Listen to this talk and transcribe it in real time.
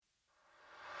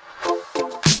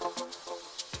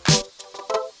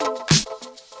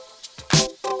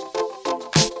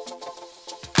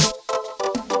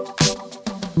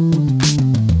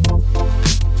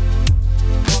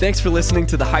Thanks for listening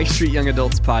to the High Street Young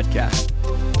Adults podcast.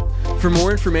 For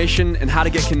more information and how to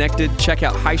get connected, check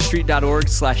out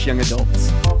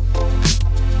highstreet.org/youngadults.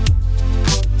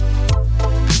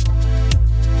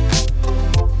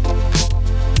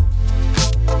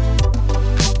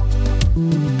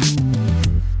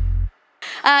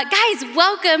 Guys,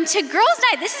 welcome to Girls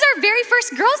Night. This is our very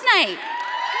first Girls Night.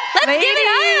 Let's give it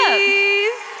up.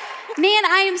 Man,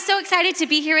 I am so excited to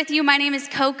be here with you. My name is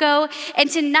Coco, and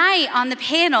tonight on the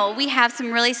panel, we have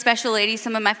some really special ladies,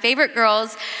 some of my favorite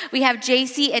girls. We have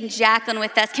JC and Jacqueline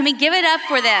with us. Can we give it up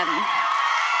for them?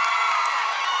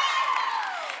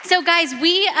 So guys,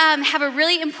 we have a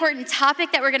really important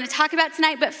topic that we're going to talk about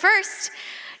tonight, but first,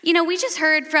 we just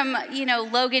heard from,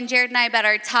 Logan, Jared, and I about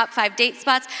our top 5 date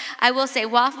spots. I will say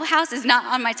Waffle House is not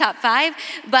on my top 5,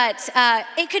 but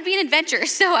it could be an adventure.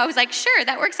 So I was like, sure,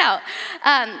 that works out.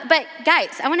 But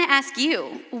guys, I want to ask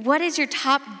you, what is your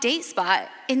top date spot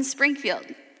in Springfield?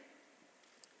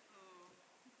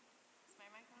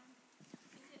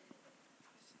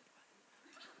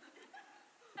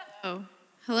 Oh,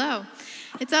 hello.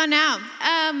 It's on now.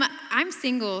 I'm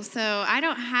single, so I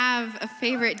don't have a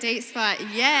favorite date spot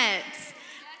yet,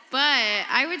 but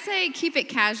I would say keep it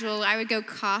casual. I would go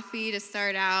coffee to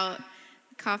start out.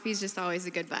 Coffee's just always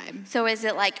a good vibe. So is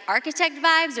it like architect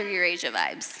vibes or Eurasia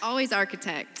vibes? Always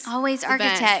architect. Always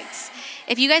architects.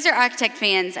 If you guys are architect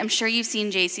fans, I'm sure you've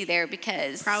seen JC there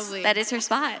because probably that is her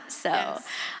spot. So yes.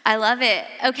 I love it.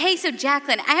 Okay, so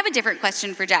Jacqueline, I have a different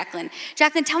question for Jacqueline.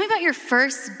 Jacqueline, tell me about your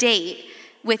first date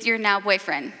with your now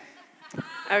boyfriend.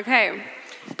 Okay,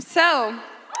 so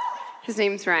his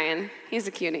name's Ryan. He's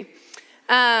a cutie.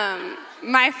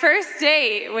 My first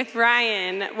date with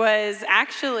Ryan was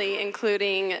actually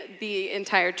including the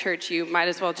entire church, you might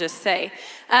as well just say.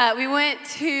 We went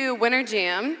to Winter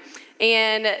Jam,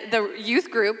 and the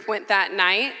youth group went that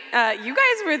night. You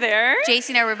guys were there.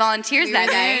 JC and I were volunteers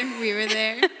that night. We were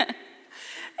there.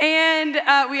 And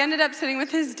we ended up sitting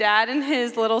with his dad and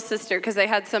his little sister because they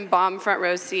had some bomb front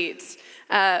row seats.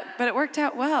 But it worked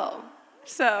out well.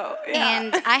 So, yeah.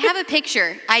 And I have a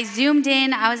picture. I zoomed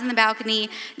in. I was in the balcony,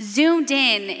 zoomed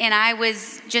in, and I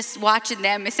was just watching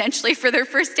them essentially for their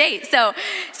first date. So,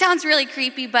 sounds really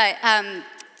creepy, but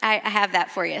I have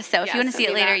that for you. So, if you want to see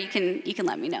it later, you can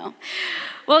let me know.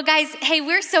 Well, guys, hey,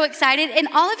 we're so excited, and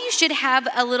all of you should have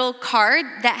a little card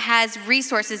that has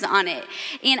resources on it.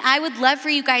 And I would love for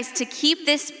you guys to keep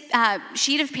this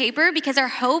sheet of paper because our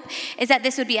hope is that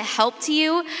this would be a help to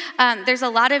you. There's a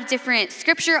lot of different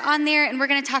scripture on there, and we're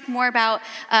going to talk more about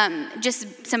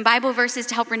just some Bible verses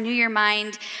to help renew your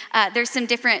mind. There's some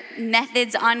different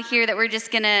methods on here that we're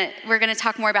gonna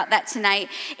talk more about that tonight.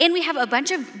 And we have a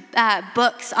bunch of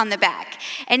books on the back.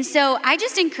 And so I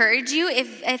just encourage you,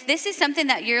 if this is something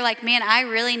that you're like, man, I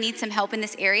really need some help in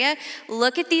this area,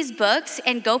 look at these books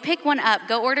and go pick one up.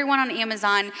 Go order one on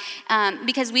Amazon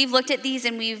because we've looked at these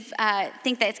and we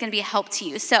think that it's going to be a help to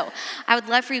you. So I would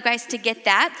love for you guys to get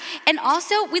that. And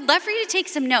also, we'd love for you to take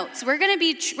some notes. We're going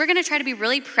to try to be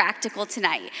really practical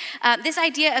tonight. This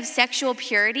idea of sexual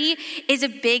purity is a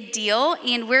big deal,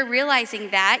 and we're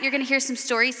realizing that. You're going to hear some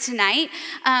stories tonight,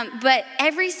 but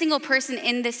every single person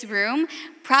in this room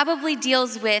probably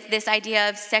deals with this idea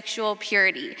of sexual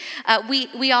purity.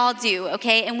 We all do,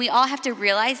 okay? And we all have to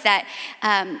realize that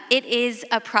it is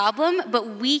a problem,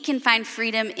 but we can find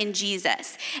freedom in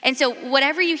Jesus. And so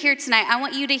whatever you hear tonight, I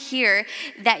want you to hear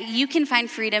that you can find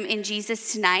freedom in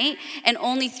Jesus tonight and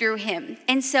only through him.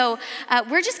 And so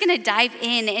we're just gonna dive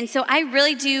in. And so I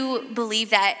really do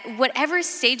believe that whatever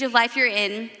stage of life you're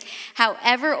in,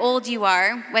 however old you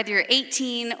are, whether you're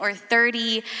 18 or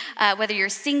 30, whether you're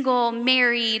single,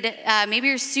 married, maybe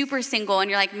you're super single and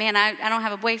you're like, man, I don't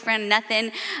have a boyfriend,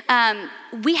 nothing.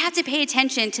 We have to pay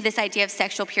attention to this idea of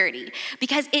sexual purity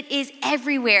because it is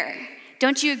everywhere.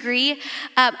 Don't you agree?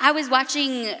 I was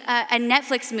watching a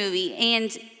Netflix movie,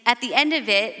 and at the end of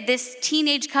it, this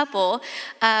teenage couple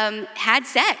had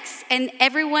sex, and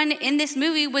everyone in this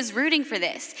movie was rooting for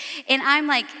this. And I'm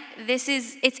like,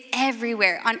 it's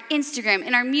everywhere on Instagram,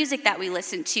 in our music that we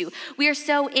listen to. We are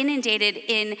so inundated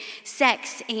in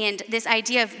sex and this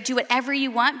idea of do whatever you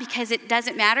want because it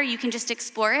doesn't matter. You can just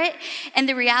explore it. And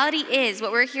the reality is,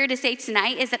 what we're here to say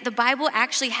tonight is that the Bible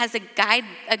actually has a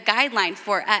guideline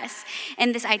for us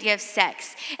and this idea of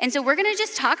sex. And so we're going to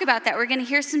just talk about that. We're going to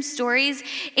hear some stories,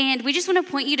 and we just want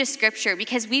to point you to scripture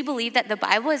because we believe that the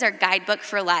Bible is our guidebook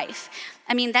for life.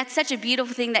 I mean, that's such a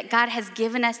beautiful thing that God has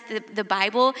given us the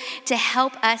Bible to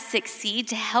help us succeed,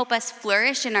 to help us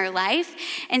flourish in our life.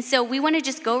 And so we want to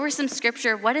just go over some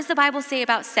scripture. What does the Bible say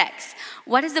about sex?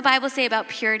 What does the Bible say about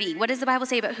purity? What does the Bible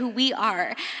say about who we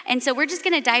are? And so we're just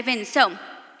going to dive in. So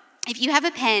if you have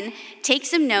a pen, take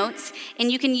some notes,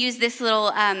 and you can use this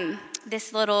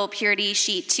little purity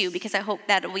sheet too, because I hope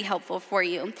that'll be helpful for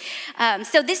you.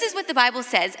 So this is what the Bible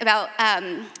says about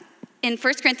in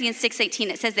 1 Corinthians 6:18,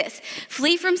 it says this: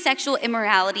 flee from sexual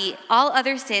immorality. All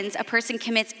other sins a person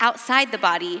commits outside the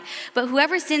body, but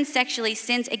whoever sins sexually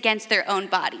sins against their own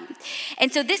body.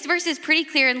 And so this verse is pretty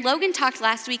clear, and Logan talked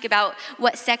last week about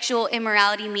what sexual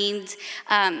immorality means,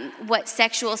 what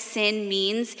sexual sin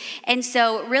means. And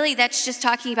so really that's just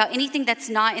talking about anything that's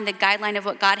not in the guideline of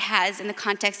what God has in the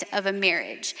context of a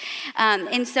marriage.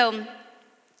 And so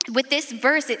with this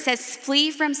verse, it says, flee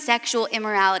from sexual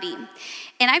immorality.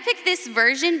 And I picked this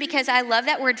version because I love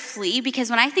that word flee, because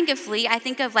when I think of flee, I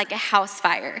think of like a house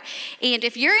fire. And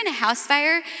if you're in a house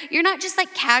fire, you're not just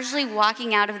like casually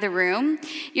walking out of the room.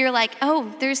 You're like,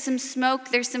 oh, there's some smoke,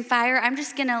 there's some fire. I'm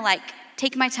just gonna like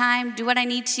take my time, do what I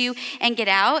need to, and get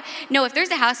out. No, if there's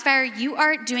a house fire, you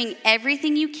are doing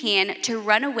everything you can to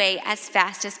run away as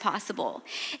fast as possible.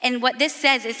 And what this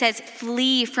says, it says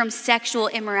flee from sexual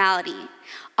immorality.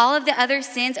 All of the other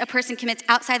sins a person commits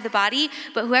outside the body,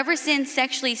 but whoever sins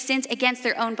sexually sins against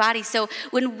their own body. So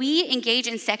when we engage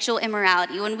in sexual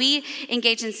immorality, when we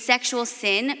engage in sexual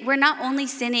sin, we're not only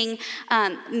sinning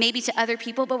maybe to other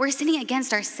people, but we're sinning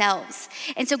against ourselves.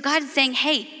 And so God is saying,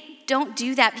 hey, don't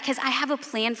do that, because I have a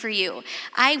plan for you.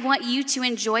 I want you to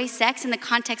enjoy sex in the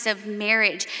context of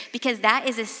marriage, because that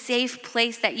is a safe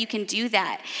place that you can do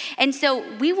that. And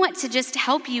so we want to just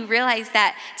help you realize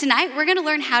that tonight we're going to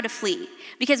learn how to flee,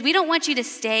 because we don't want you to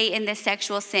stay in this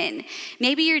sexual sin.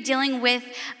 Maybe you're dealing with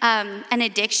an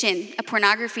addiction, a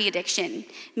pornography addiction.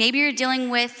 Maybe you're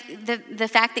dealing with the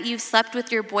fact that you've slept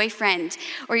with your boyfriend,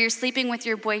 or you're sleeping with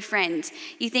your boyfriend.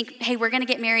 You think, hey, we're going to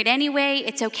get married anyway.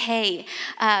 It's okay.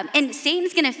 And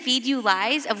Satan's going to feed you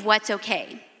lies of what's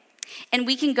okay. And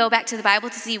we can go back to the Bible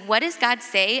to see, what does God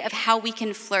say of how we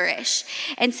can flourish?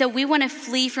 And so we want to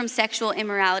flee from sexual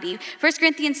immorality. 1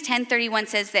 Corinthians 10:31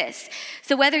 says this: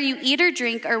 so whether you eat or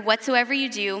drink or whatsoever you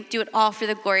do it all for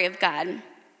the glory of God.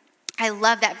 I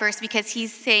love that verse, because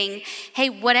he's saying, hey,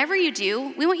 whatever you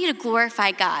do, we want you to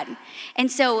glorify God. And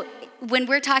so when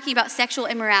we're talking about sexual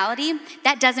immorality,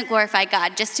 that doesn't glorify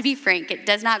God. Just to be frank, it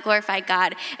does not glorify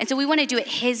God. And so we want to do it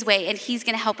his way, and he's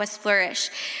going to help us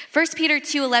flourish. 1 Peter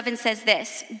 2:11 says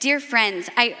this: dear friends,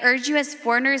 I urge you as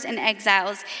foreigners and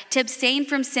exiles to abstain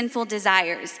from sinful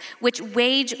desires, which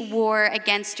wage war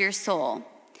against your soul.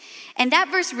 And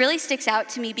that verse really sticks out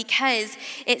to me, because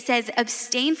it says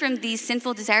abstain from these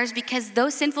sinful desires, because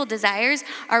those sinful desires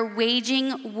are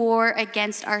waging war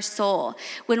against our soul.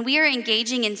 When we are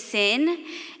engaging in sin,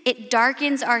 it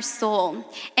darkens our soul.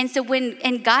 And so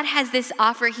and God has this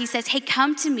offer, he says, hey,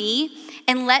 come to me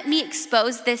and let me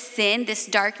expose this sin, this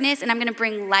darkness, and I'm going to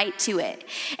bring light to it.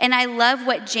 And I love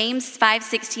what James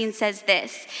 5:16 says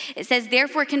this. It says,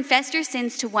 therefore confess your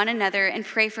sins to one another and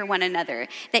pray for one another,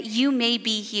 that you may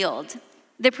be healed.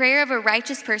 The prayer of a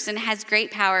righteous person has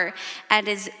great power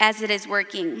as it is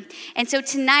working. And so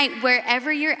tonight,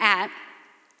 wherever you're at,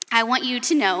 I want you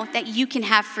to know that you can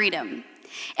have freedom.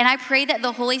 And I pray that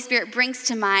the Holy Spirit brings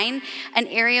to mind an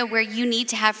area where you need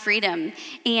to have freedom.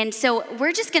 And so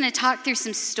we're just going to talk through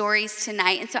some stories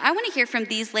tonight. And so I want to hear from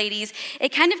these ladies. It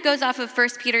kind of goes off of 1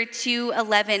 Peter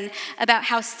 2:11 about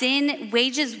how sin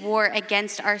wages war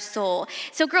against our soul.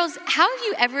 So girls, how have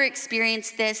you ever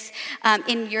experienced this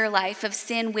in your life, of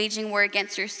sin waging war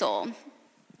against your soul?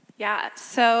 Yeah,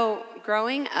 so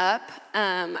growing up,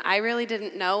 I really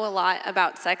didn't know a lot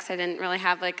about sex. I didn't really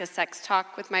have like a sex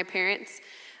talk with my parents.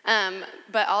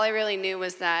 But all I really knew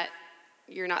was that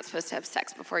you're not supposed to have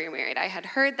sex before you're married. I had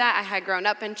heard that. I had grown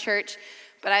up in church,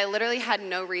 but I literally had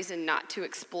no reason not to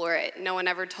explore it. No one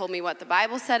ever told me what the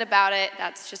Bible said about it.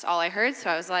 That's just all I heard. So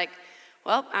I was like,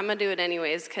 well, I'm going to do it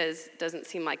anyways, because it doesn't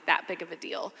seem like that big of a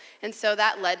deal. And so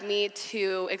that led me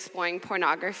to exploring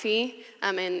pornography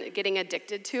and getting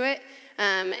addicted to it.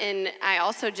 And I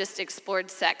also just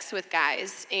explored sex with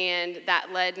guys, and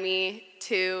that led me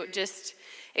to just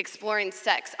exploring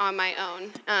sex on my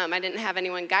own. I didn't have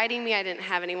anyone guiding me. I didn't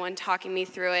have anyone talking me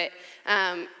through it.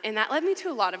 And that led me to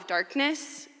a lot of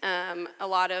darkness, a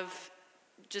lot of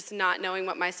just not knowing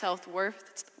what my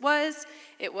self-worth was.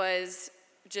 It was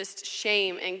just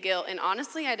shame and guilt. And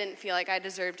honestly, I didn't feel like I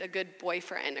deserved a good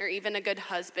boyfriend or even a good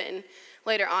husband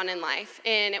later on in life.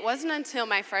 And it wasn't until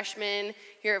my freshman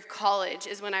year of college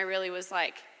is when I really was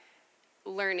like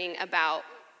learning about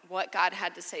what God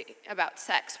had to say about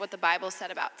sex, what the Bible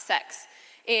said about sex.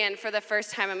 And for the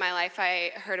first time in my life,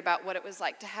 I heard about what it was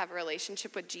like to have a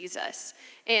relationship with Jesus.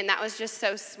 And that was just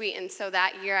so sweet. And so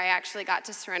that year, I actually got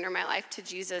to surrender my life to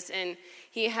Jesus. And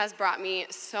he has brought me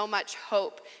so much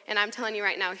hope. And I'm telling you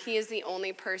right now, he is the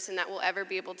only person that will ever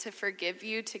be able to forgive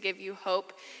you, to give you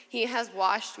hope. He has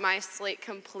washed my slate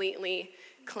completely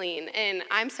clean. And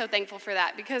I'm so thankful for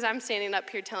that, because I'm standing up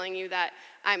here telling you that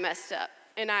I messed up.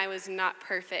 And I was not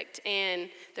perfect. And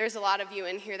there's a lot of you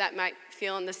in here that might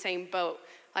feel in the same boat.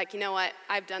 Like, you know what?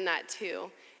 I've done that too.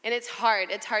 And it's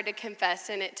hard. It's hard to confess.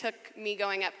 And it took me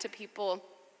going up to people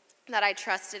that I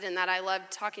trusted and that I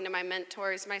loved, talking to my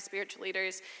mentors, my spiritual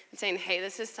leaders, and saying, hey,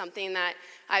 this is something that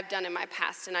I've done in my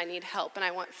past and I need help and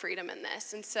I want freedom in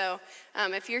this. And so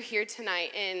if you're here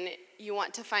tonight and you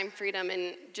want to find freedom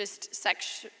in just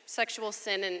sexual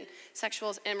sin and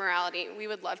sexual immorality, we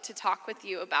would love to talk with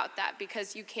you about that,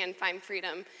 because you can find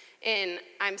freedom. And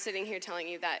I'm sitting here telling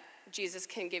you that Jesus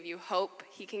can give you hope,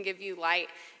 he can give you light,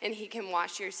 and he can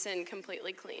wash your sin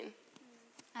completely clean.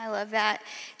 I love that.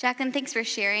 Jacqueline, thanks for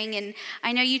sharing. And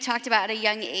I know you talked about at a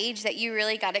young age that you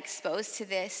really got exposed to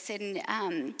this.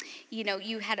 And,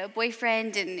 you had a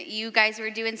boyfriend and you guys were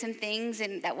doing some things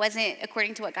and that wasn't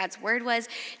according to what God's word was.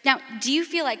 Now, do you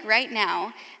feel like right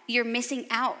now you're missing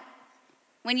out?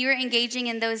 When you're engaging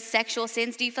in those sexual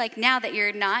sins, do you feel like now that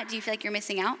you're not, do you feel like you're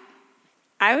missing out?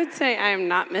 I would say I am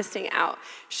not missing out.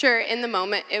 Sure, in the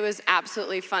moment, it was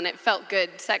absolutely fun. It felt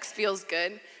good. Sex feels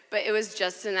good. But it was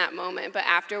just in that moment. But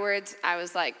afterwards, I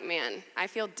was like, man, I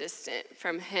feel distant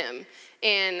from him.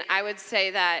 And I would say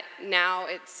that now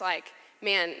it's like,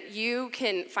 man, you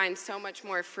can find so much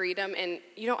more freedom, and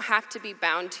you don't have to be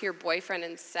bound to your boyfriend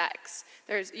and sex.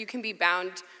 You can be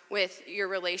bound with your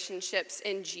relationships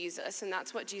in Jesus, and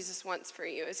that's what Jesus wants for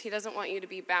you. Is he doesn't want you to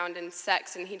be bound in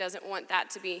sex, and he doesn't want that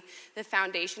to be the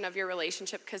foundation of your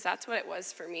relationship, because that's what it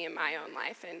was for me in my own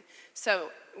life. And so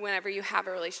whenever you have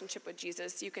a relationship with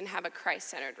Jesus, you can have a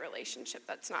Christ-centered relationship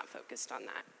that's not focused on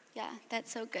that. Yeah,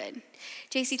 that's so good.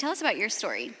 JC, tell us about your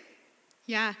story.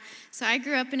 Yeah, so I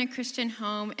grew up in a Christian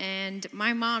home, and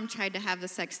my mom tried to have the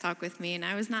sex talk with me, and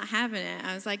I was not having it.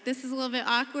 I was like, this is a little bit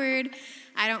awkward.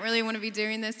 I don't really want to be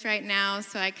doing this right now,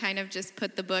 so I kind of just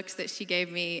put the books that she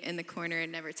gave me in the corner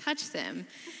and never touched them.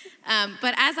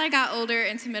 But as I got older,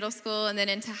 into middle school and then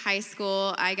into high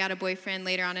school, I got a boyfriend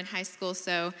later on in high school,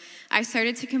 so I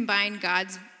started to combine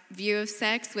God's view of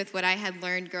sex with what I had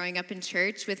learned growing up in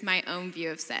church with my own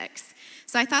view of sex.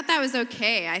 So I thought that was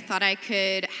okay. I thought I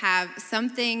could have some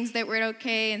things that were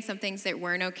okay and some things that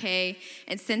weren't okay.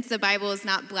 And since the Bible is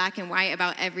not black and white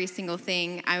about every single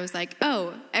thing, I was like,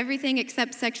 oh, everything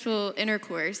except sexual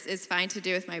intercourse is fine to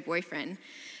do with my boyfriend.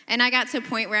 And I got to a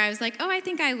point where I was like, oh, I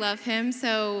think I love him,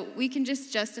 so we can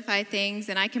just justify things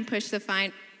and I can push the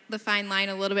fine line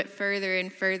a little bit further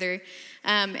and further.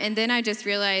 And then I just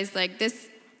realized, like, this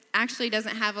actually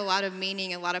doesn't have a lot of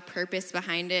meaning, a lot of purpose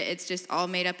behind it. It's just all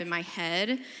made up in my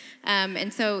head.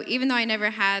 And so even though I never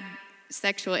had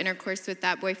sexual intercourse with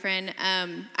that boyfriend,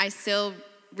 I still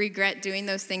regret doing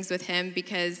those things with him,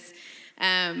 because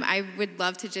I would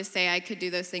love to just say I could do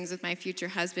those things with my future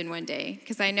husband one day,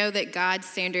 because I know that God's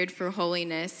standard for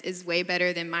holiness is way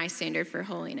better than my standard for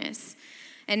holiness.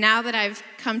 And now that I've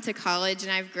come to college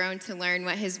and I've grown to learn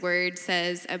what his word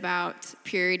says about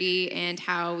purity and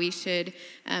how we should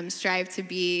strive to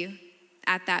be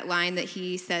at that line that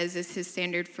he says is his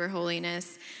standard for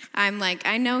holiness, I'm like,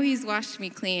 I know he's washed me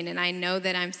clean, and I know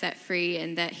that I'm set free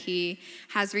and that he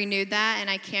has renewed that, and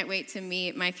I can't wait to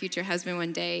meet my future husband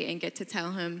one day and get to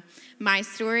tell him my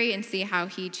story and see how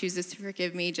he chooses to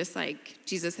forgive me just like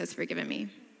Jesus has forgiven me.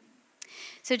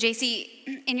 So JC,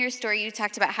 in your story, you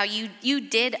talked about how you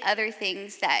did other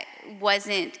things that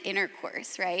wasn't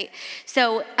intercourse, right?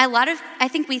 So I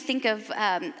think we think of,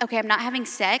 okay, I'm not having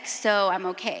sex, so I'm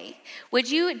okay.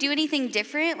 Would you do anything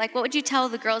different? Like, what would you tell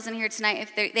the girls in here tonight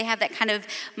if they have that kind of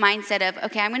mindset of,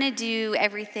 okay, I'm going to do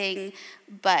everything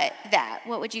but that?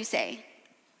 What would you say?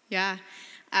 Yeah,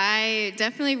 I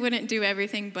definitely wouldn't do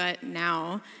everything but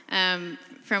now,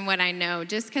 from what I know,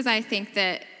 just because I think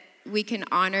that we can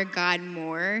honor God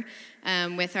more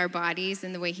with our bodies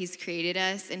and the way he's created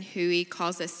us and who he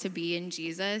calls us to be in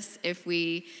Jesus if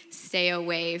we stay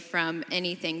away from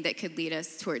anything that could lead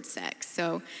us towards sex.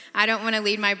 So I don't want to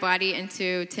lead my body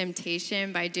into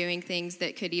temptation by doing things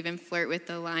that could even flirt with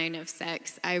the line of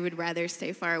sex. I would rather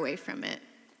stay far away from it.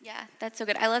 Yeah, that's so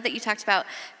good. I love that you talked about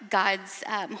God's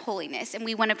holiness, and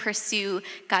we want to pursue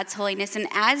God's holiness. And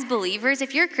as believers,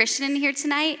 if you're a Christian in here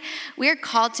tonight, we're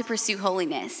called to pursue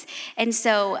holiness. And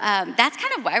so that's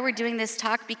kind of why we're doing this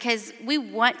talk, because we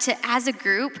want to, as a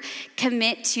group,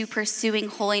 commit to pursuing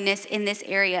holiness in this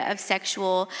area of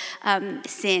sexual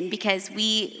sin, because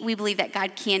we believe that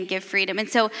God can give freedom. And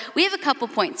so we have a couple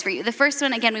points for you. The first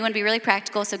one, again, we want to be really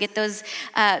practical, so get those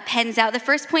pens out. The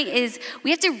first point is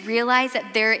we have to realize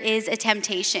that there is a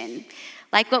temptation,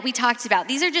 like what we talked about.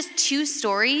 These are just two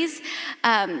stories,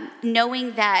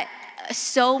 knowing that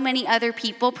so many other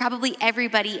people, probably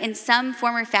everybody in some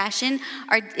form or fashion,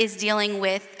 is dealing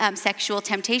with sexual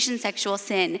temptation, sexual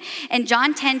sin. And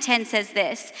John 10:10 says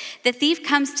this: "The thief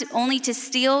comes only to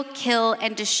steal, kill,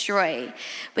 and destroy.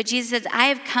 But Jesus says, I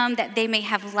have come that they may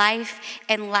have life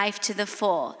and life to the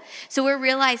full." So we're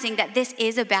realizing that this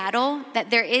is a battle,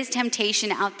 that there is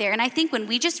temptation out there. And I think when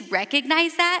we just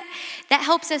recognize that, that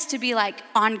helps us to be like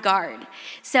on guard.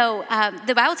 So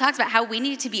the Bible talks about how we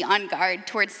need to be on guard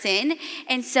towards sin.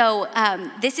 And so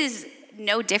this is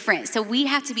no different. So we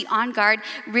have to be on guard,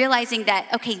 realizing that,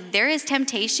 okay, there is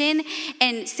temptation,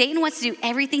 and Satan wants to do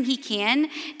everything he can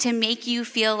to make you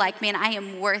feel like, man, I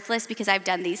am worthless because I've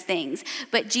done these things.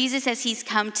 But Jesus says he's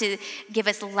come to give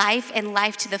us life and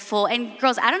life to the full. And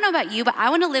girls, I don't know about you, but I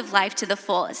want to live life to the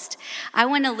fullest. I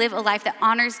want to live a life that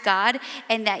honors God,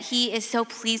 and that he is so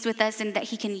pleased with us, and that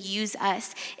he can use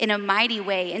us in a mighty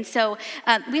way. And so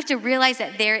we have to realize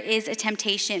that there is a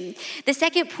temptation. The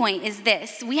second point is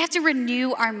this: we have to renew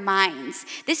our minds.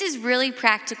 This is really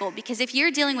practical, because if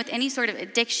you're dealing with any sort of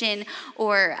addiction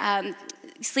or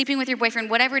sleeping with your boyfriend,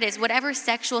 whatever it is, whatever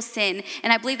sexual sin,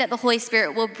 and I believe that the Holy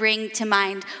Spirit will bring to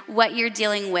mind what you're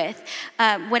dealing with.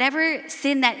 Whatever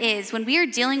sin that is, when we are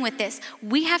dealing with this,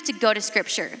 we have to go to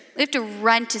Scripture. We have to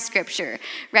run to Scripture,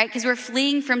 right? Because we're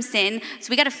fleeing from sin, so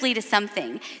we got to flee to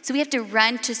something. So we have to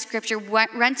run to Scripture,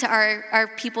 run to our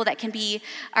people that can be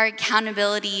our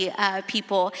accountability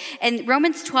people. And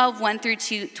Romans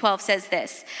 12:1-12 says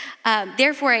this: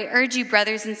 "Therefore I urge you,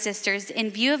 brothers and sisters,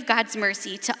 in view of God's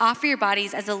mercy, to offer your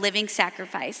bodies as a living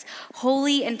sacrifice,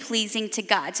 holy and pleasing to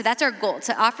God." So that's our goal,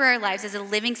 to offer our lives as a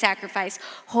living sacrifice,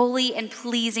 holy and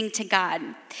pleasing to God.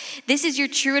 "This is your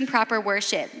true and proper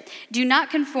worship. Do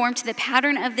not conform to the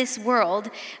pattern of this world,"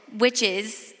 which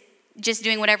is just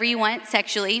doing whatever you want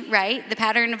sexually, right? The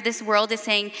pattern of this world is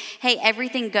saying, hey,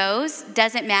 everything goes,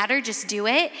 doesn't matter, just do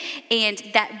it.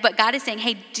 But God is saying,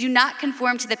 hey, do not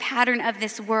conform to the pattern of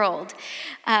this world.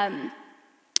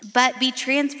 But be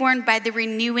transformed by the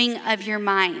renewing of your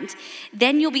mind.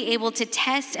 Then you'll be able to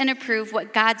test and approve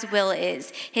what God's will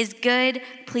is, his good,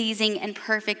 pleasing, and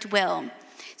perfect will.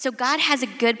 So God has a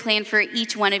good plan for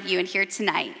each one of you in here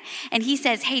tonight. And he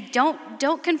says, hey,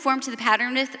 don't conform to the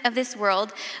pattern of this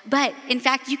world, but in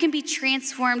fact, you can be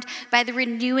transformed by the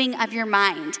renewing of your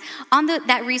mind. On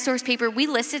that resource paper, we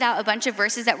listed out a bunch of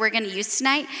verses that we're going to use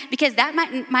tonight, because that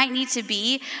might need to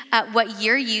be what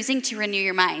you're using to renew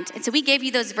your mind. And so we gave you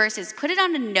those verses. Put it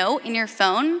on a note in your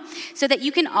phone so that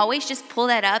you can always just pull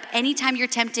that up anytime you're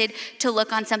tempted to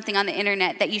look on something on the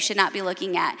internet that you should not be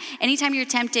looking at. Anytime you're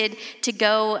tempted to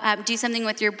go do something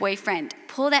with your boyfriend,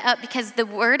 pull that up, because the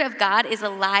word of God is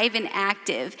alive and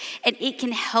active, and it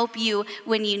can help you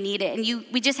when you need it. And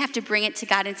we just have to bring it to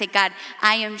God and say, God,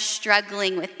 I am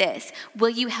struggling with this. Will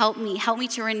you help me? Help me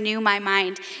to renew my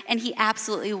mind. And he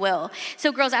absolutely will.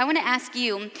 So girls, I want to ask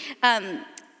you,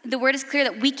 the word is clear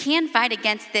that we can fight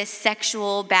against this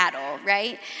sexual battle,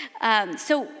 right?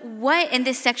 So what in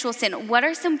this sexual sin, what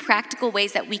are some practical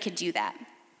ways that we could do that?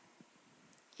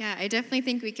 Yeah, I definitely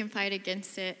think we can fight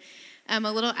against it. A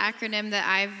little acronym that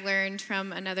I've learned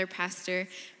from another pastor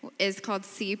is called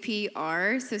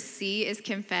CPR. So C is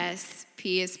confess,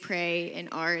 P is pray, and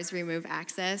R is remove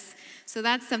access. So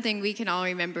that's something we can all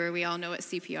remember. We all know what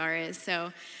CPR is.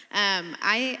 So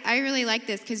I really like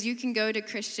this, because you can go to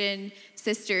Christian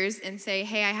sisters and say,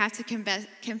 hey, I have to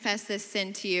confess this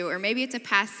sin to you. Or maybe it's a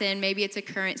past sin, maybe it's a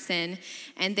current sin.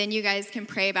 And then you guys can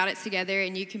pray about it together,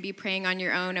 and you can be praying on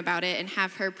your own about it and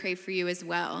have her pray for you as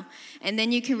well. And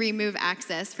then you can remove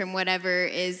access from whatever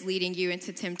is leading you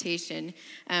into temptation.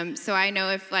 So I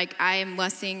know if I am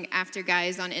lusting after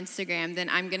guys on Instagram, then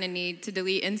I'm going to need to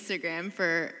delete Instagram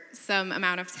for some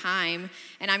amount of time,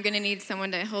 and I'm going to need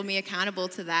someone to hold me accountable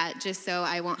to that just so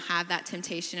I won't have that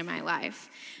temptation in my life.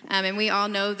 And we all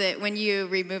know that when you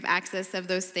remove access of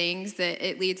those things, that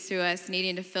it leads to us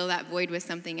needing to fill that void with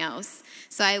something else.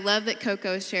 So I love that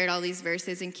Coco shared all these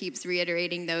verses and keeps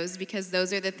reiterating those, because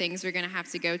those are the things we're going to have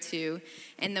to go to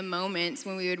in the moments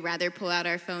when we would rather pull out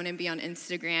our phone and be on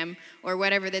Instagram or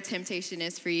whatever the temptation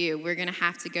is for you. We're going to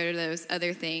have to go to those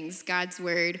other things: God's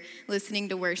word, listening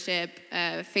to worship,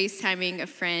 FaceTiming a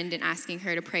friend and asking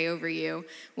her to pray over you.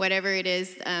 Whatever it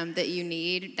is that you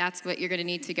need, that's what you're going to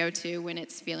need to go to when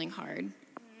it's feeling hard.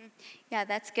 Yeah,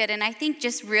 that's good. And I think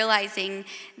just realizing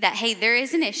that, hey, there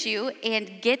is an issue,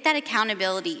 and get that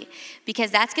accountability,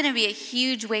 because that's going to be a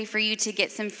huge way for you to get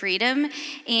some freedom.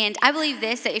 And I believe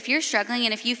this, that if you're struggling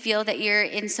and if you feel that you're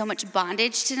in so much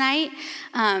bondage tonight,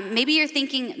 maybe you're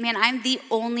thinking, man, I'm the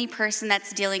only person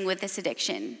that's dealing with this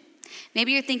addiction.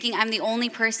 Maybe you're thinking, I'm the only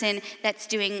person that's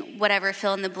doing whatever,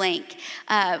 fill in the blank.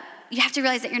 You have to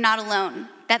realize that you're not alone,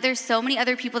 that there's so many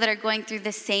other people that are going through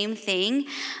the same thing,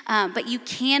 but you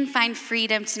can find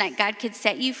freedom tonight. God could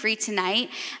set you free tonight,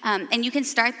 and you can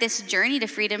start this journey to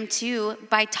freedom too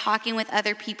by talking with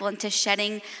other people and to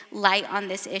shedding light on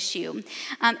this issue.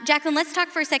 Jacqueline, let's talk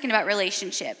for a second about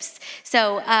relationships.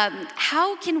 So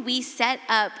how can we set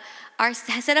up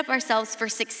ourselves for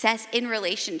success in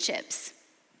relationships?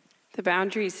 The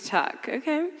boundaries talk,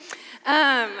 okay.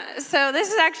 So this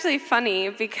is actually funny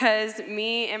because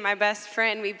me and my best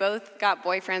friend, we both got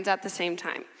boyfriends at the same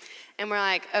time. And we're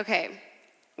like, okay,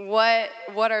 what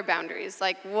are boundaries?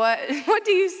 Like, what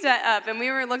do you set up? And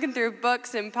we were looking through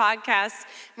books and podcasts,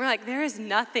 and we're like, there is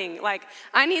nothing. Like,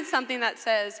 I need something that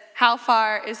says, how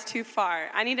far is too far?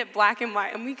 I need it black and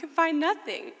white, and we could find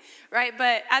nothing, right?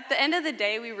 But at the end of the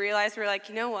day, we realized, we're like,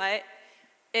 you know what?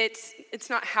 It's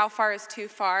not how far is too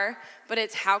far, but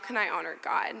it's how can I honor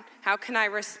God? How can I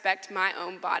respect my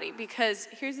own body? Because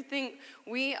here's the thing,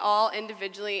 we all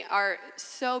individually are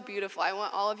so beautiful. I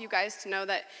want all of you guys to know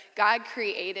that God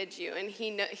created you, and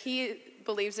He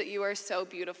believes that you are so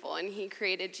beautiful, and He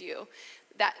created you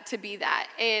to be that.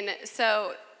 And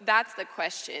so that's the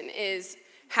question, is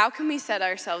how can we set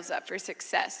ourselves up for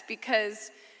success?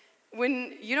 Because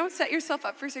when you don't set yourself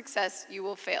up for success, you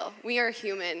will fail. We are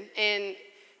human, and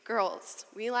girls,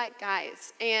 we like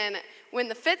guys. And when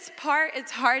the fits part,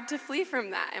 it's hard to flee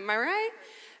from that. Am I right?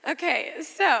 Okay,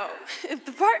 so if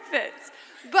the part fits.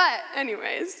 But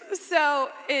anyways, so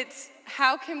it's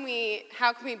how can we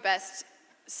best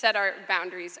set our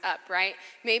boundaries up, right?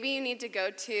 Maybe you need to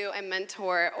go to a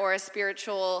mentor or a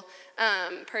spiritual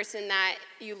person that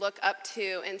you look up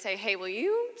to and say, hey, will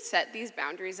you set these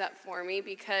boundaries up for me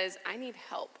because I need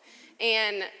help?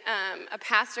 And a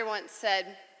pastor once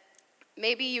said,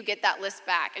 maybe you get that list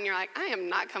back and you're like, I am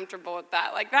not comfortable with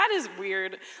that. Like, that is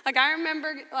weird. Like, I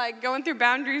remember like going through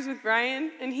boundaries with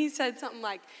Ryan, and he said something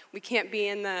like, we can't be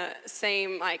in the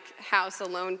same like house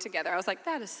alone together. I was like,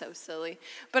 that is so silly.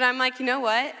 But I'm like, you know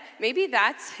what? Maybe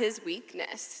that's his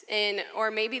weakness.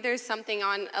 Or maybe there's something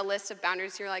on a list of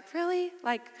boundaries you're like, really?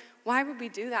 Like, why would we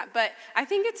do that? But I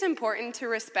think it's important to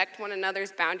respect one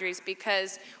another's boundaries,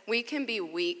 because we can be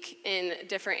weak in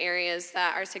different areas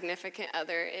that our significant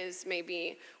other is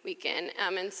maybe weak in.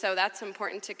 And so that's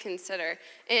important to consider.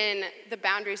 In the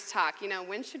boundaries talk,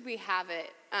 when should we have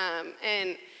it?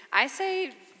 And I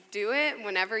say do it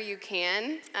whenever you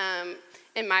can.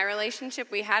 In my relationship,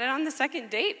 we had it on the second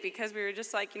date because we were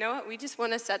just like, you know what, we just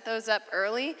want to set those up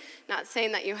early. Not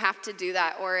saying that you have to do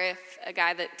that, or if a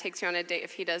guy that takes you on a date,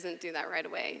 if he doesn't do that right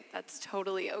away, that's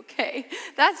totally okay.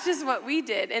 That's just what we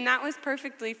did, and that was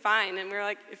perfectly fine. And we were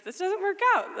like, if this doesn't work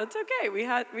out, that's okay. We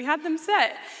had them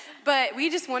set. But we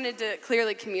just wanted to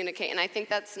clearly communicate, and I think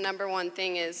that's the number one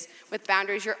thing is with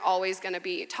boundaries, you're always going to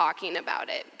be talking about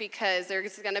it, because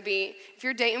there's going to be, if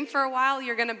you're dating for a while,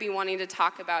 you're going to be wanting to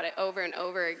talk about it over and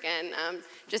over again,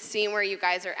 just seeing where you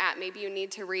guys are at. Maybe you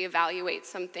need to reevaluate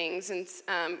some things and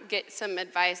get some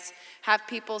advice, have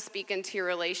people speak into your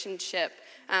relationship,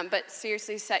 but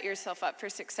seriously set yourself up for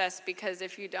success, because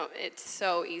if you don't, it's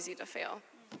so easy to fail.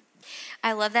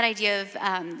 I love that idea of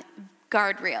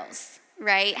guardrails.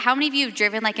 Right? How many of you have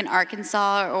driven like in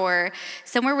Arkansas or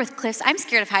somewhere with cliffs? I'm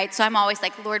scared of heights, so I'm always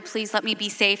like, Lord, please let me be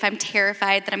safe. I'm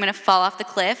terrified that I'm going to fall off the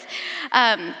cliff.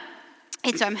 And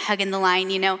so I'm hugging the line,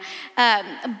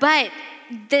 But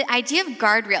the idea of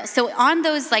guardrails, so on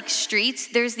those like streets,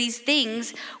 there's these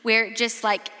things where just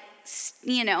like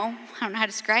I don't know how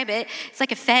to describe it. It's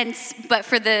like a fence, but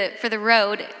for the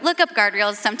road. Look up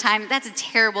guardrails sometime. That's a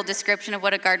terrible description of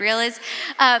what a guardrail is.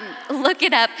 Look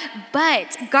it up. But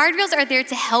guardrails are there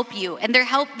to help you, and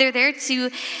they're there to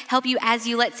help you as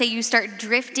you, let's say, you start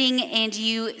drifting and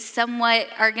you somewhat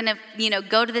are gonna,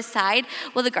 go to the side.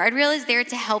 Well, the guardrail is there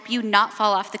to help you not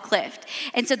fall off the cliff.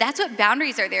 And so that's what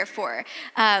boundaries are there for.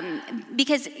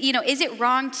 Because, is it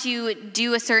wrong to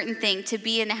do a certain thing, to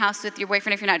be in the house with your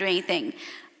boyfriend if you're not doing anything?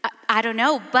 I don't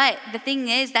know, but the thing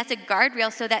is, that's a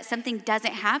guardrail so that something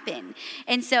doesn't happen.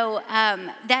 And so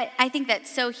I think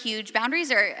that's so huge.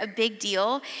 Boundaries are a big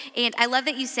deal, and I love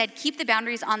that you said keep the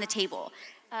boundaries on the table.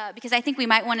 Because I think we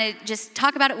might want to just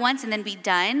talk about it once and then be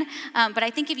done. But I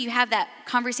think if you have that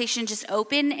conversation just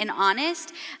open and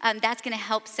honest, that's going to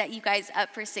help set you guys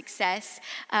up for success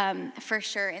for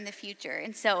sure in the future.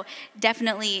 And so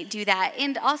definitely do that.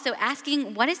 And also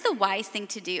asking, what is the wise thing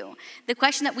to do? The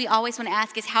question that we always want to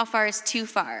ask is, how far is too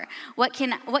far? What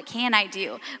can I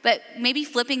do? But maybe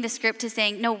flipping the script to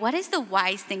saying, no, what is the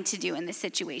wise thing to do in this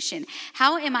situation?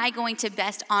 How am I going to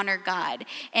best honor God?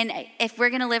 And if we're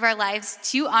going to live our lives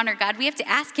to honor God, we have to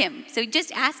ask him. So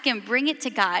just ask him, bring it to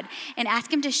God, and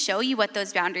ask him to show you what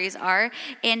those boundaries are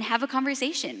and have a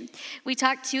conversation. We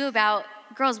talked too about,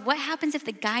 girls, what happens if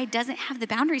the guy doesn't have the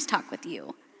boundaries talk with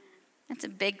you? That's a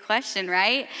big question,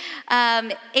 right?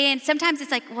 And sometimes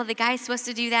it's like, well, the guy's supposed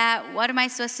to do that. What am I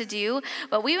supposed to do?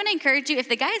 But we want to encourage you, if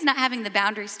the guy is not having the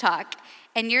boundaries talk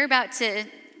and you're about to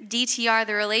DTR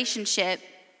the relationship,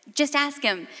 just ask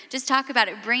him, just talk about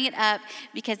it, bring it up,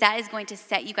 because that is going to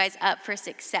set you guys up for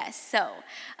success. So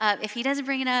if he doesn't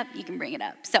bring it up, you can bring it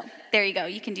up. So there you go,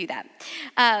 you can do that.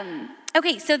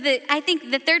 Okay, so I think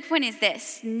the third point is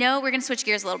this. We're going to switch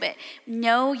gears a little bit.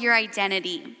 Know your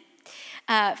identity.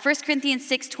 1 Corinthians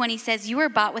 6:20 says, you are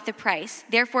bought with a price,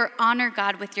 therefore honor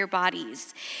God with your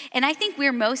bodies. And I think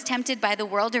we're most tempted by the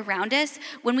world around us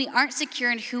when we aren't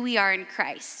secure in who we are in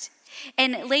Christ.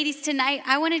 And ladies, tonight,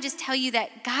 I want to just tell you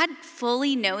that God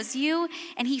fully knows you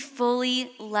and he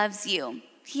fully loves you.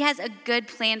 He has a good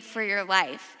plan for your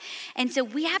life. And so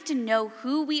we have to know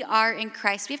who we are in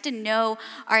Christ. We have to know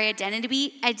our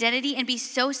identity and be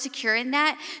so secure in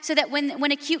that, so that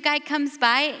when a cute guy comes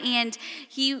by and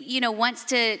he, wants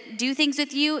to do things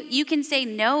with you, you can say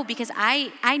no, because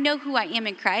I know who I am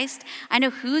in Christ. I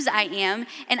know whose I am,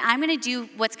 and I'm going to do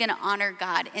what's going to honor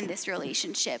God in this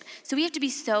relationship. So we have to be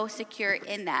so secure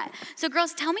in that. So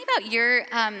girls, tell me about your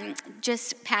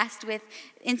just past with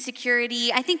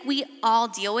insecurity. I think we all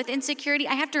deal with insecurity.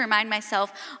 I have to remind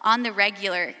myself on the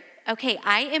regular, okay,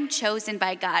 I am chosen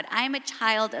by God. I am a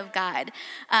child of God.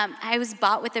 I was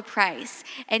bought with a price.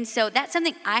 And so that's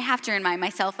something I have to remind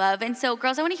myself of. And so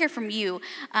girls, I want to hear from you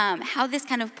how this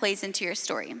kind of plays into your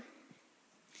story.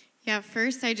 Yeah,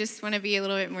 first I just want to be a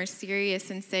little bit more serious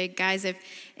and say, guys, if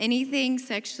anything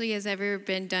sexually has ever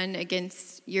been done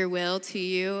against your will to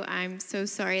you, I'm so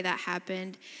sorry that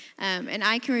happened. And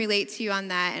I can relate to you on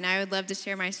that, and I would love to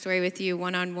share my story with you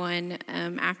one-on-one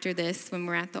after this when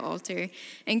we're at the altar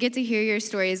and get to hear your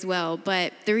story as well.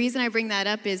 But the reason I bring that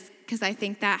up is because I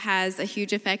think that has a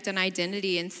huge effect on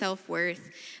identity and self-worth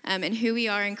and who we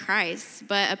are in Christ.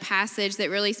 But a passage that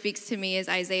really speaks to me is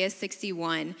Isaiah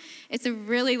 61. It's a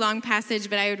really long passage,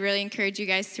 but I would really encourage you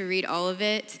guys to read all of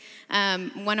it.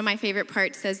 One of my favorite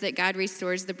parts says that God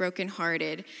restores the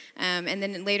brokenhearted. And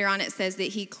then later on it says that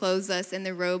he clothes us in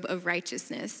the robe of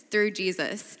righteousness through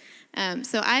Jesus.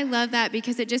 So I love that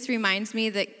because it just reminds me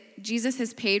that Jesus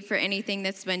has paid for anything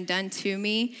that's been done to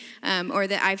me or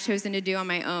that I've chosen to do on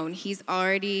my own. He's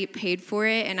already paid for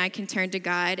it, and I can turn to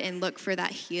God and look for that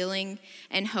healing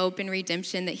and hope and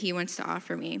redemption that he wants to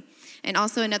offer me. And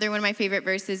also another one of my favorite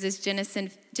verses is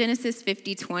Genesis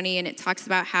 50:20, and it talks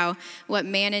about how what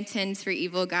man intends for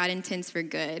evil, God intends for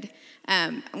good.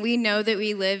 We know that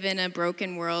we live in a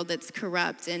broken world that's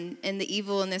corrupt, and the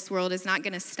evil in this world is not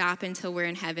going to stop until we're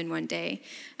in heaven one day.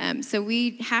 So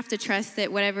we have to trust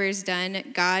that whatever is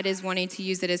done, God is wanting to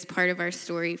use it as part of our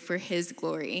story for his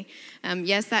glory.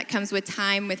 Yes, that comes with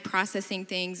time, with processing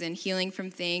things and healing from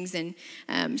things and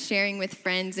sharing with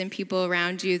friends and people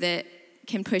around you that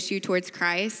can push you towards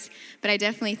Christ. But I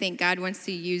definitely think God wants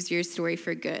to use your story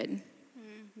for good.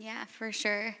 Yeah, for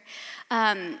sure.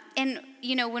 And,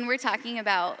 when we're talking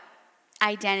about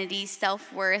identity,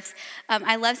 self-worth,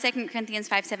 I love 2 Corinthians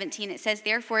 5:17. It says,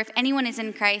 therefore, if anyone is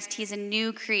in Christ, he's a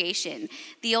new creation.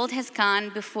 The old has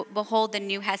gone, behold, the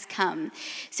new has come.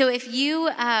 So if you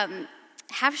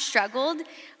have struggled,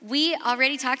 we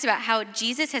already talked about how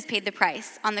Jesus has paid the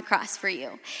price on the cross for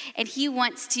you, and he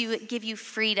wants to give you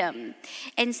freedom.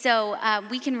 And so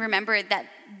we can remember that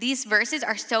these verses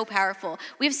are so powerful.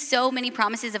 We have so many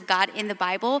promises of God in the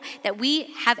Bible that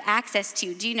we have access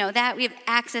to. Do you know that? We have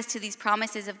access to these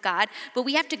promises of God, but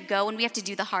we have to go and we have to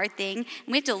do the hard thing. And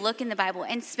we have to look in the Bible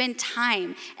and spend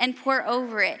time and pore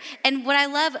over it. And what I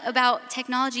love about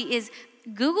technology is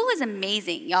Google is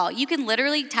amazing, y'all. You can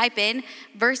literally type in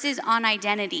verses on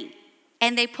identity,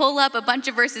 and they pull up a bunch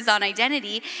of verses on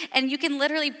identity, and you can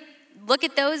literally look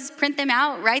at those, print them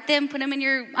out, write them, put them on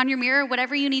your mirror,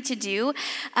 whatever you need to do.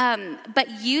 But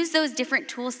use those different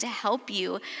tools to help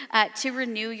you to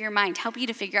renew your mind, help you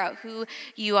to figure out who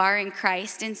you are in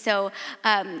Christ. And so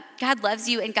God loves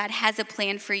you and God has a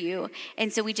plan for you.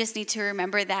 And so we just need to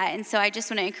remember that. And so I just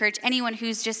want to encourage anyone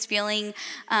who's just feeling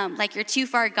like you're too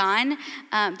far gone,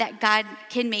 that God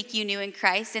can make you new in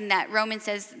Christ, and that Romans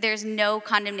says there's no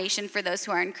condemnation for those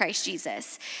who are in Christ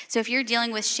Jesus. So if you're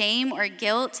dealing with shame or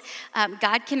guilt,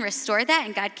 God can restore that,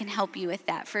 and God can help you with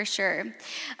that for sure.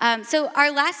 So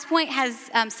our last point has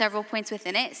several points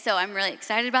within it, so I'm really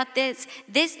excited about this.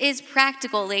 This is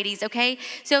practical, ladies, okay?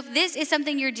 So if this is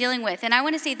something you're dealing with, and I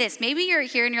want to say this, maybe you're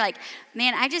here and you're like,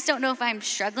 man, I just don't know if I'm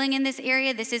struggling in this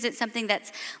area. This isn't something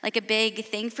that's like a big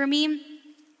thing for me.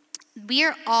 We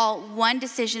are all one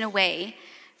decision away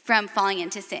from falling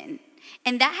into sin.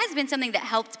 And that has been something that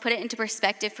helped put it into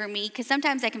perspective for me, because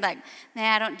sometimes I can be like,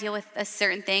 I don't deal with a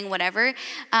certain thing, whatever.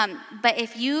 But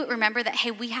if you remember that, hey,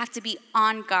 we have to be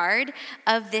on guard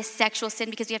of this sexual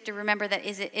sin, because you have to remember that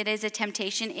it is a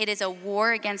temptation. It is a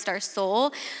war against our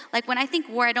soul. Like when I think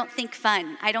war, I don't think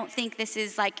fun. I don't think this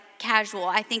is like casual.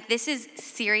 I think this is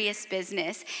serious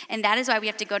business. And that is why we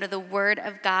have to go to the Word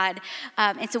of God.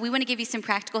 And so we want to give you some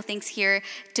practical things here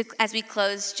as we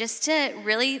close, just to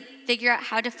really figure out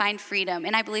how to find freedom.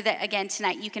 And I believe that, again,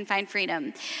 tonight you can find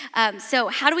freedom. So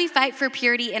how do we fight for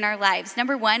purity in our lives?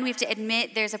 Number one, we have to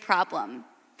admit there's a problem.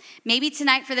 Maybe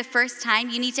tonight, for the first time,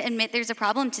 you need to admit there's a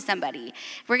problem to somebody.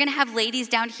 We're going to have ladies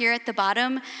down here at the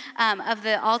bottom of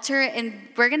the altar, and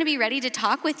we're going to be ready to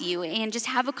talk with you and just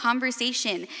have a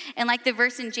conversation. And like the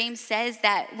verse in James says,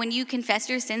 that when you confess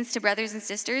your sins to brothers and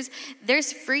sisters,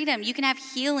 there's freedom. You can have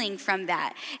healing from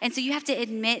that. And so you have to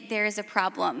admit there is a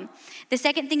problem. The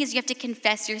second thing is you have to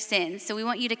confess your sins. So we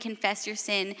want you to confess your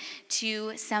sin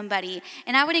to somebody.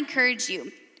 And I would encourage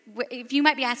you, if you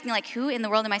might be asking, like, who in the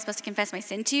world am I supposed to confess my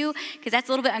sin to? Because that's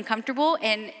a little bit uncomfortable,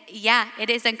 and yeah, it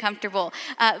is uncomfortable.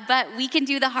 But we can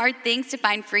do the hard things to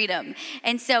find freedom.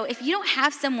 And so if you don't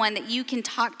have someone that you can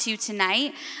talk to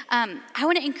tonight, I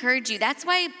want to encourage you. That's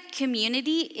why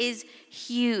community is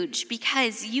huge,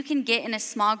 because you can get in a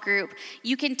small group.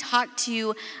 You can talk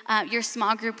to your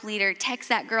small group leader, text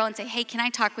that girl and say, hey, can I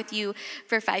talk with you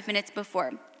for 5 minutes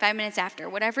before, 5 minutes after,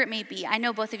 whatever it may be. I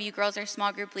know both of you girls are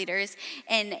small group leaders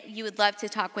and you would love to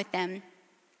talk with them.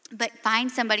 But find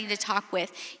somebody to talk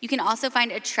with. You can also find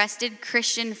a trusted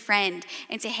Christian friend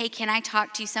and say, hey, can I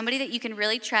talk to you? Somebody that you can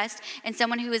really trust and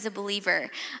someone who is a believer,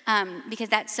 because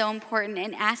that's so important.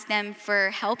 And ask them for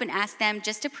help and ask them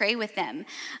just to pray with them.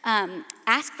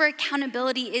 Ask for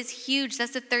accountability is huge.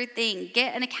 That's the third thing.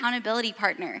 Get an accountability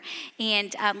partner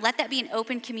and let that be an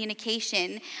open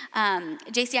communication.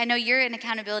 JC, I know you're an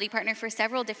accountability partner for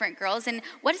several different girls. And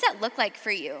what does that look like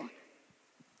for you?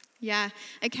 Yeah,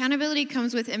 accountability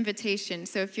comes with invitation.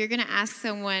 So if you're going to ask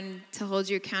someone to hold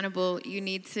you accountable, you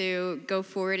need to go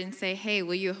forward and say, hey,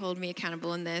 will you hold me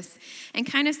accountable in this? And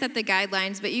kind of set the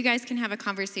guidelines, but you guys can have a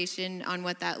conversation on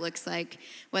what that looks like,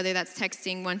 whether that's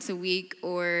texting once a week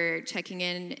or checking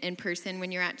in person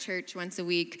when you're at church once a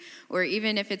week, or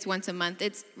even if it's once a month.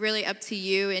 It's really up to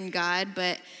you and God,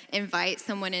 but invite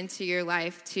someone into your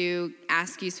life to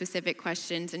ask you specific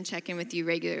questions and check in with you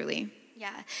regularly.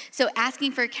 Yeah, so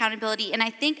asking for accountability. And I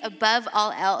think above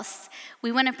all else,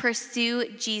 we want to pursue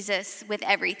Jesus with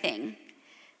everything.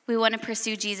 We want to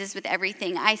pursue Jesus with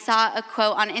everything. I saw a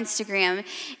quote on Instagram,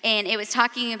 and it was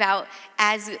talking about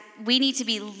as we need to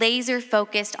be laser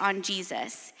focused on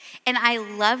Jesus. And I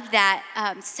loved that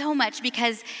so much,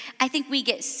 because I think we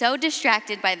get so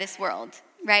distracted by this world.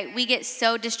 Right? We get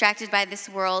so distracted by this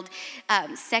world,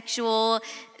 sexual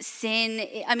sin.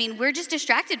 I mean, we're just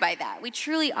distracted by that. We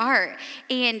truly are.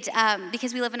 And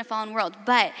because we live in a fallen world.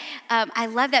 But I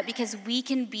love that, because we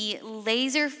can be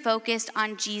laser focused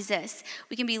on Jesus.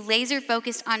 We can be laser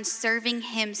focused on serving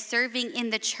him, serving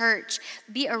in the church,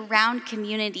 be around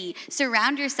community,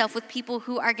 surround yourself with people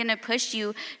who are going to push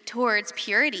you towards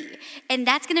purity. And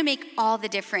that's going to make all the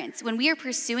difference. When we are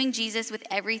pursuing Jesus with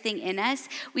everything in us,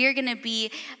 we are going to be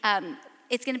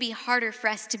it's going to be harder for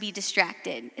us to be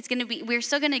distracted. We're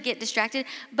still going to get distracted,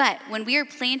 but when we are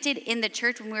planted in the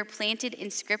church, when we're planted in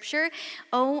Scripture,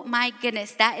 oh my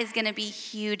goodness, that is going to be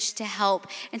huge to help.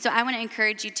 And so I want to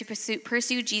encourage you to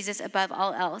pursue Jesus above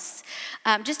all else.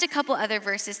 Just a couple other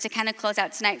verses to kind of close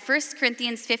out tonight. 1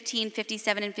 Corinthians 15,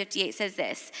 57 and 58 says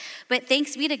this, "But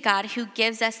thanks be to God who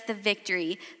gives us the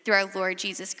victory through our Lord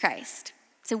Jesus Christ."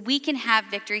 So we can have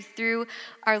victory through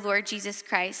our Lord Jesus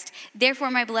Christ.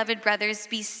 "Therefore, my beloved brothers,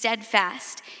 be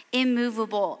steadfast,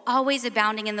 immovable, always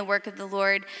abounding in the work of the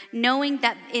Lord, knowing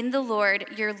that in the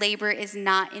Lord your labor is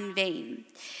not in vain."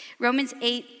 Romans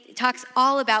 8 talks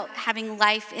all about having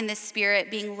life in the Spirit,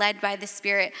 being led by the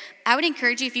Spirit. I would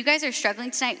encourage you, if you guys are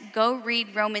struggling tonight, go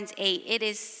read Romans 8. It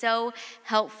is so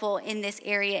helpful in this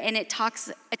area, and it talks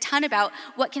a ton about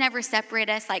what can ever separate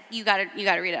us. Like, you gotta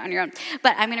read it on your own.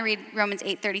 But I'm gonna read Romans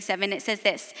 8:37. It says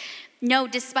this, "No,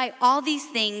 despite all these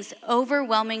things,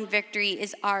 overwhelming victory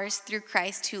is ours through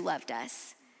Christ who loved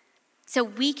us." So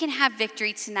we can have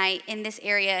victory tonight in this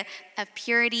area of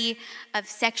purity, of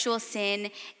sexual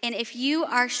sin. And if you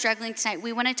are struggling tonight,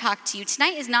 we want to talk to you.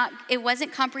 Tonight it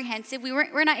wasn't comprehensive.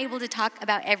 We're not able to talk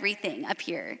about everything up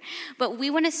here. But we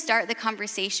want to start the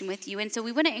conversation with you. And so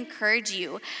we want to encourage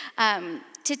you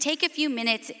to take a few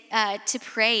minutes to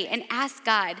pray and ask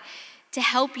God to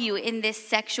help you in this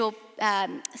sexual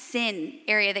sin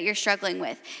area that you're struggling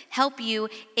with, help you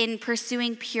in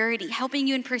pursuing purity, helping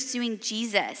you in pursuing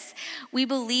Jesus. We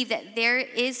believe that there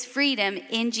is freedom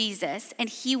in Jesus, and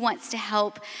he wants to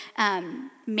help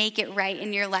make it right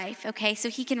in your life, okay? So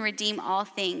he can redeem all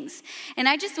things. And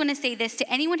I just want to say this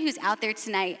to anyone who's out there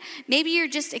tonight. Maybe you're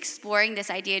just exploring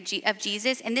this idea of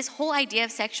Jesus, and this whole idea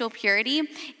of sexual purity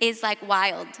is like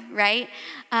wild, right?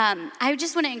 I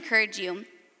just want to encourage you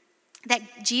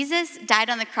that Jesus died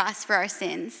on the cross for our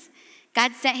sins.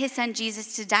 God sent his son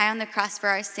Jesus to die on the cross for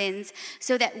our sins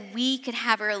so that we could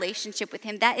have a relationship with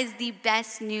him. That is the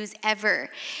best news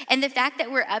ever. And the fact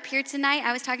that we're up here tonight,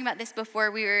 I was talking about this before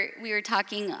we were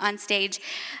talking on stage.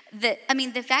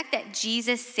 The fact that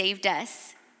Jesus saved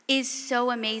us is so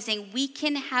amazing. We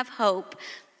can have hope.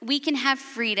 We can have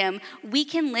freedom. We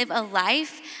can live a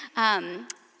life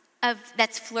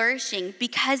that's flourishing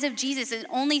because of Jesus and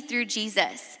only through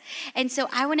Jesus. And so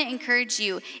I want to encourage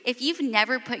you, if you've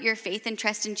never put your faith and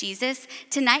trust in Jesus,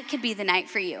 tonight could be the night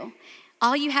for you.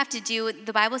 All you have to do,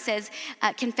 the Bible says,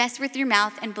 confess with your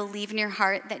mouth and believe in your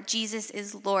heart that Jesus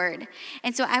is Lord.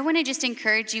 And so I want to just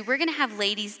encourage you. We're going to have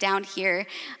ladies down here.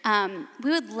 We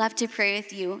would love to pray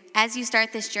with you as you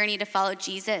start this journey to follow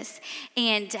Jesus.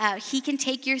 And he can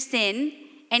take your sin,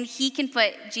 and he can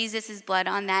put Jesus' blood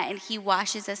on that, and he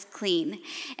washes us clean.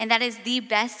 And that is the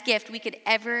best gift we could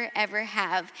ever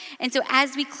have. And so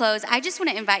as we close, I just want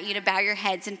to invite you to bow your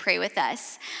heads and pray with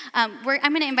us. I'm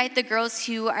going to invite the girls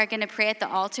who are going to pray at the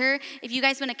altar. If you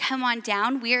guys want to come on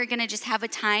down, we are going to just have a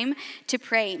time to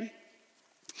pray.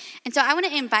 And so I want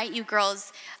to invite you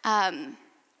girls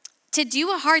to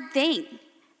do a hard thing.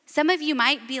 Some of you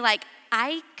might be like,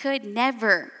 I could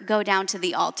never go down to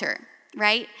the altar,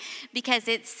 right? Because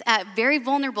it's very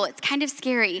vulnerable. It's kind of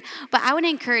scary. But I want to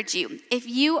encourage you, if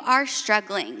you are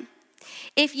struggling,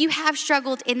 if you have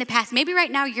struggled in the past, maybe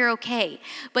right now you're okay,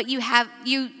 but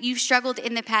you've struggled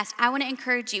in the past, I want to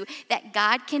encourage you that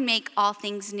God can make all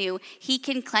things new. He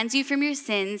can cleanse you from your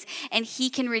sins, and he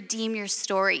can redeem your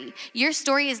story. Your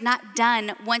story is not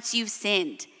done once you've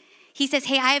sinned. He says,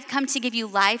 hey, I have come to give you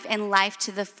life and life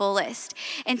to the fullest.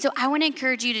 And so I want to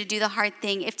encourage you to do the hard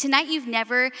thing. If tonight you've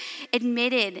never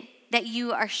admitted that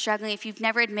you are struggling, if you've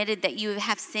never admitted that you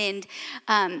have sinned,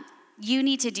 you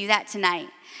need to do that tonight.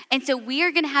 And so we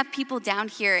are going to have people down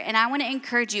here, and I want to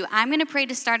encourage you. I'm going to pray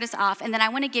to start us off, and then I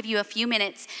want to give you a few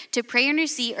minutes to pray in your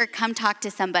seat or come talk to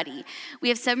somebody. We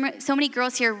have so many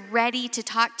girls here ready to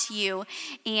talk to you,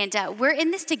 and we're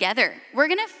in this together. We're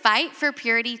going to fight for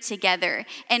purity together,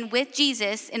 and with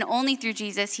Jesus, and only through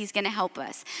Jesus, he's going to help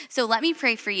us. So let me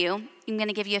pray for you. I'm going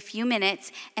to give you a few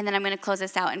minutes, and then I'm going to close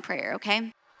us out in prayer,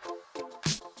 okay?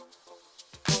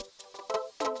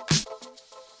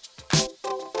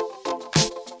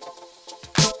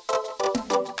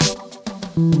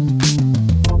 Mm-hmm.